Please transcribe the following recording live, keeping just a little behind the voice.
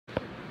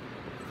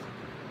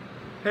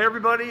Hey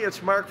everybody,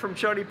 it's Mark from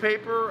Chudy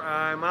Paper.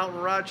 I'm out in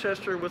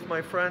Rochester with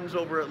my friends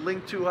over at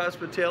Link 2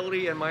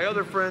 Hospitality and my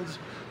other friends,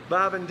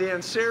 Bob and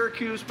Dan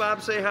Syracuse.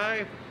 Bob, say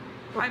hi.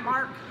 Hi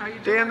Mark, how you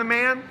doing? Dan the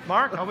man.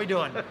 Mark, how we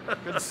doing?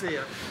 Good to see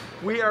you.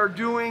 We are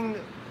doing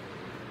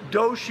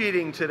dough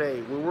sheeting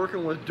today. We're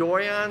working with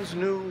Doyon's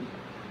new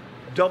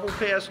double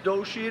pass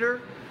dough sheeter,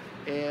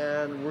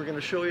 and we're going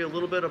to show you a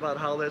little bit about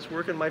how that's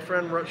working. My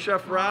friend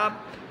Chef Rob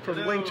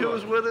from Link 2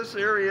 is with us.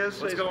 There he is.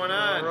 What's going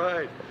on? All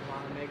right.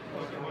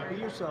 Be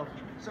yourself.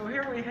 So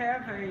here we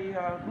have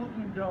a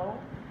gluten dough.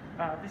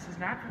 This is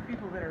not for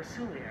people that are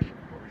celiac,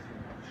 of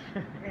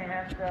course.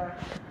 And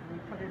we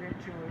put it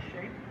into a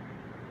shape.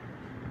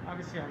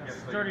 Obviously on a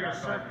sturdier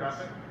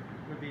surface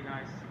would be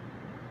nice.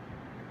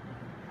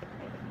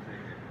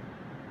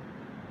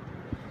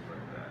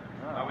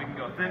 Oh, we can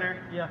go thinner.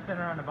 Yeah,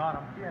 thinner on the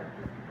bottom. Yeah.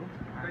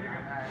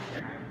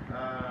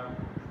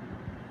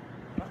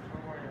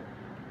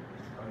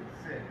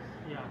 Six.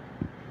 Yeah.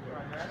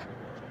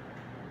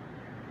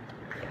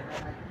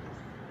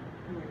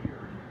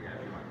 Yeah,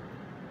 if you want.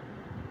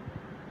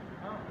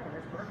 Oh,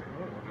 that's perfect.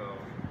 We'll go a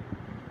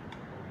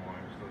little more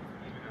just so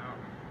it's even out.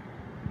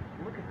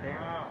 Look at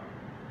that. Wow.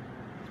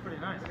 It's pretty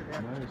nice. Look at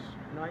that. Nice.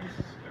 Nice.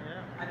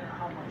 Yeah. I don't know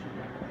how much you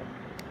got.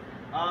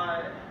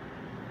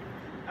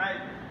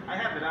 I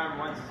have it on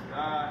once.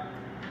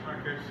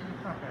 Okay.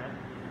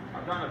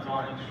 I've done a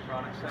bunch of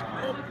products.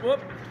 Whoop.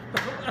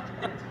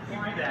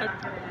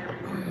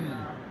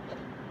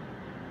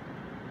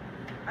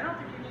 I don't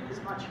think you need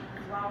as much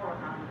flour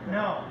on the dough.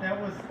 No, that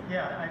was,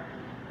 yeah,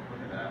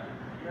 Look at that.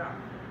 Yeah.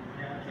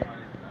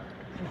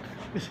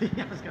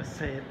 I was going to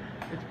say it.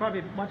 It's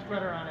probably much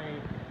better on a, You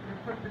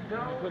put the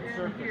dough good in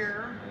surface.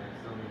 here. And it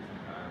still needs some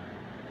time.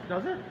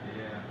 does it?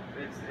 Yeah.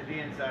 It's the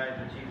inside,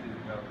 the cheese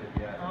isn't melted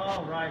yet.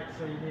 Oh, right,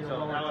 so you need a So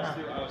lower I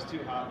temp. was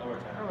too hot, lower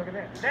Oh, temp. look at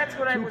that. That's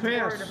what I was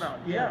Two-pass. worried about.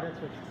 Yeah,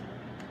 that's what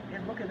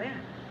And look at that.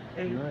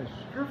 A Nice.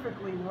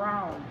 perfectly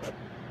round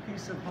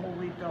piece of whole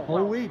wheat dough.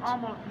 Whole wheat.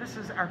 Almost. This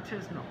is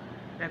artisanal.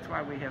 That's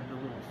why we have the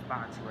little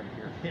spots right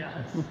here. yes.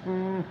 So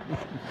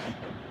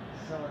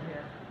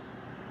here.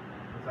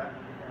 What's that?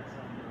 We got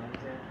something like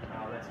that.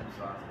 Oh, that's some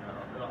sauce.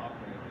 No, I'll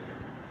clean it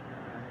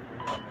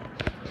later.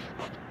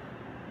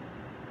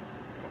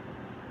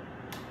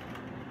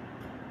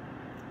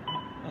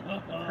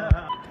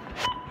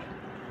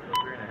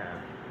 Three and a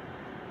half.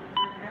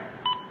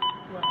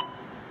 Well,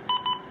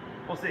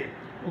 We'll see.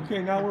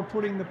 Okay, now we're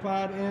putting the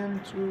pot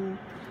into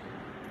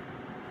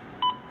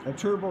a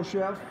Turbo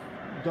Chef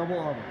double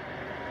oven.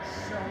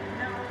 so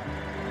now.